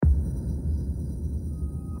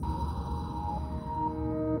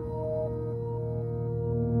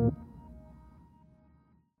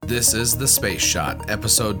This is The Space Shot,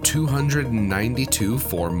 episode 292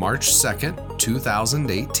 for March 2nd,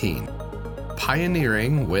 2018.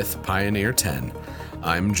 Pioneering with Pioneer 10.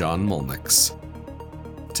 I'm John Molnix.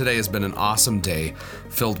 Today has been an awesome day,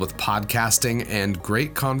 filled with podcasting and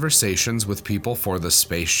great conversations with people for The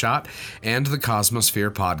Space Shot and the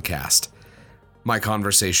Cosmosphere podcast. My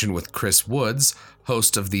conversation with Chris Woods,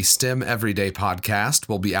 host of the STEM Everyday podcast,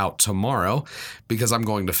 will be out tomorrow because I'm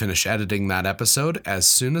going to finish editing that episode as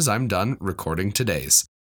soon as I'm done recording today's.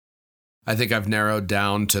 I think I've narrowed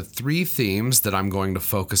down to 3 themes that I'm going to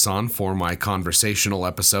focus on for my conversational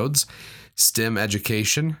episodes: STEM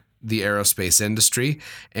education, the aerospace industry,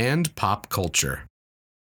 and pop culture.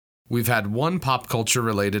 We've had one pop culture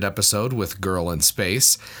related episode with Girl in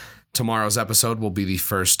Space. Tomorrow's episode will be the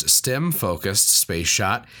first STEM-focused space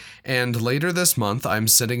shot, and later this month I'm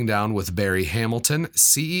sitting down with Barry Hamilton,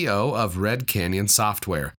 CEO of Red Canyon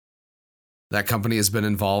Software. That company has been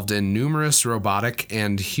involved in numerous robotic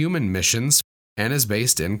and human missions and is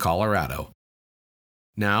based in Colorado.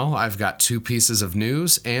 Now I've got 2 pieces of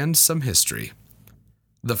news and some history.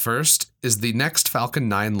 The first is the next Falcon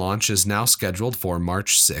 9 launch is now scheduled for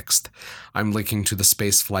March 6th. I'm linking to the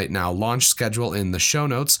Spaceflight Now launch schedule in the show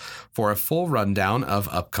notes for a full rundown of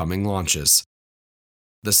upcoming launches.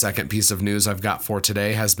 The second piece of news I've got for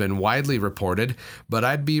today has been widely reported, but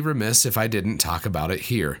I'd be remiss if I didn't talk about it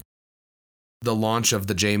here. The launch of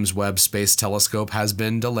the James Webb Space Telescope has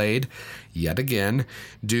been delayed, yet again,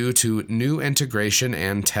 due to new integration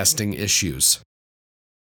and testing issues.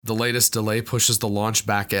 The latest delay pushes the launch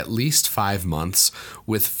back at least 5 months,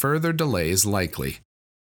 with further delays likely.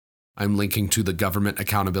 I'm linking to the Government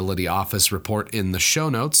Accountability Office report in the show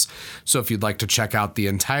notes, so if you'd like to check out the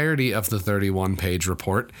entirety of the 31-page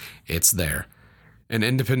report, it's there. An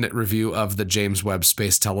independent review of the James Webb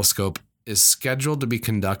Space Telescope is scheduled to be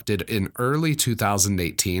conducted in early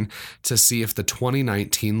 2018 to see if the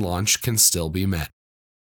 2019 launch can still be met.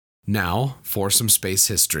 Now, for some space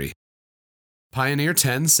history. Pioneer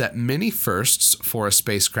 10 set many firsts for a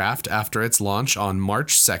spacecraft after its launch on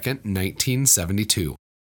March 2, 1972.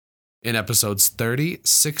 In episodes 30,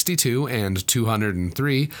 62, and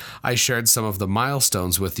 203, I shared some of the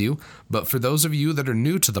milestones with you, but for those of you that are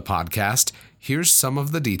new to the podcast, here's some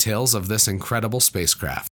of the details of this incredible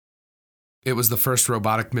spacecraft. It was the first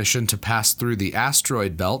robotic mission to pass through the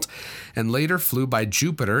asteroid belt and later flew by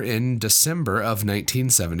Jupiter in December of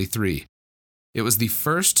 1973. It was the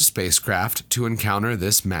first spacecraft to encounter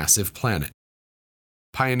this massive planet.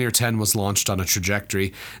 Pioneer 10 was launched on a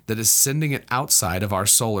trajectory that is sending it outside of our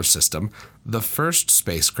solar system, the first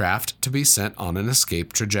spacecraft to be sent on an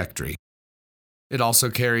escape trajectory. It also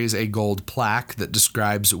carries a gold plaque that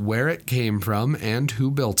describes where it came from and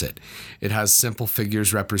who built it. It has simple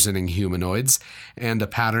figures representing humanoids and a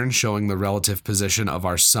pattern showing the relative position of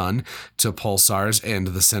our sun to pulsars and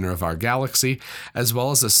the center of our galaxy, as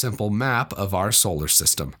well as a simple map of our solar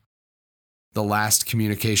system. The last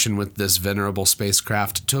communication with this venerable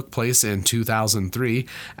spacecraft took place in 2003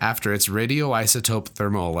 after its radioisotope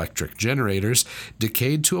thermoelectric generators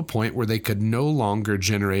decayed to a point where they could no longer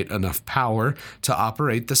generate enough power to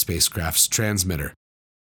operate the spacecraft's transmitter.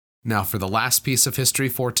 Now for the last piece of history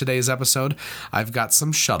for today's episode, I've got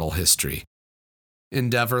some shuttle history.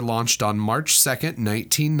 Endeavour launched on March 2,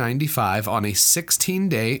 1995 on a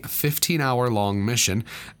 16-day, 15-hour-long mission,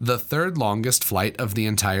 the 3rd longest flight of the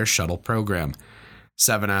entire shuttle program.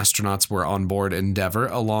 7 astronauts were on board Endeavour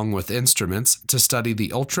along with instruments to study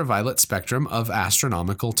the ultraviolet spectrum of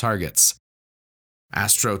astronomical targets.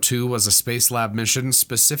 Astro 2 was a Spacelab mission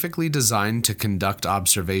specifically designed to conduct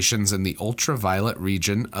observations in the ultraviolet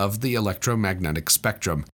region of the electromagnetic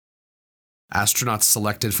spectrum. Astronauts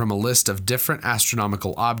selected from a list of different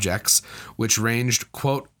astronomical objects, which ranged,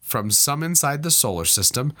 quote, from some inside the solar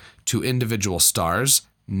system to individual stars,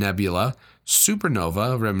 nebula,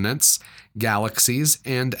 supernova remnants, galaxies,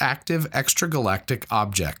 and active extragalactic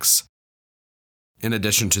objects. In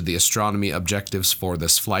addition to the astronomy objectives for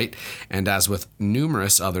this flight, and as with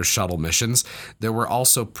numerous other shuttle missions, there were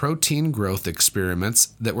also protein growth experiments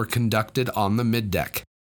that were conducted on the middeck.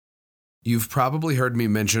 You've probably heard me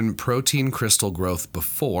mention protein crystal growth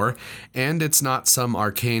before, and it's not some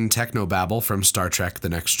arcane technobabble from Star Trek The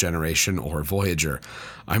Next Generation or Voyager.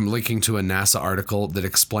 I'm linking to a NASA article that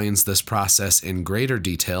explains this process in greater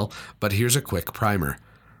detail, but here's a quick primer.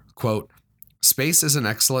 Quote, space is an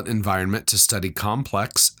excellent environment to study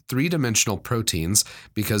complex, 3-dimensional proteins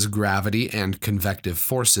because gravity and convective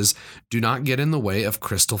forces do not get in the way of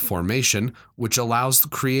crystal formation, which allows the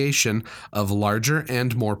creation of larger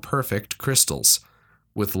and more perfect crystals.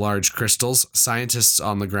 With large crystals, scientists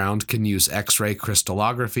on the ground can use X-ray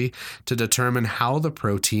crystallography to determine how the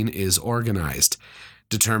protein is organized.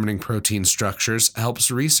 Determining protein structures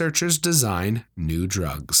helps researchers design new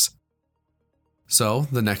drugs. So,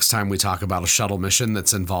 the next time we talk about a shuttle mission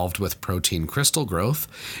that's involved with protein crystal growth,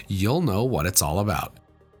 you'll know what it's all about.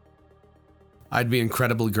 I'd be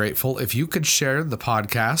incredibly grateful if you could share the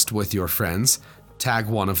podcast with your friends, tag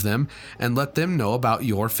one of them, and let them know about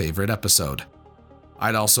your favorite episode.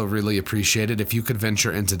 I'd also really appreciate it if you could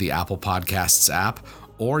venture into the Apple Podcasts app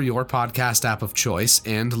or your podcast app of choice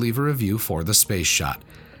and leave a review for The Space Shot.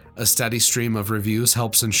 A steady stream of reviews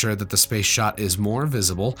helps ensure that The Space Shot is more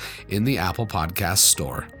visible in the Apple Podcast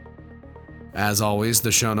store. As always,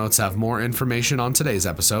 the show notes have more information on today's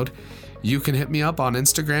episode. You can hit me up on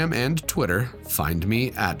Instagram and Twitter. Find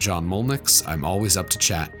me at John Molnix. I'm always up to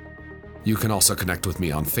chat. You can also connect with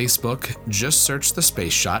me on Facebook. Just search The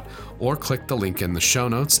Space Shot or click the link in the show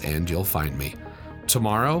notes and you'll find me.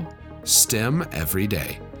 Tomorrow, STEM every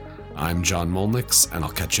day. I'm John Molnix, and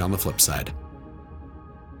I'll catch you on the flip side.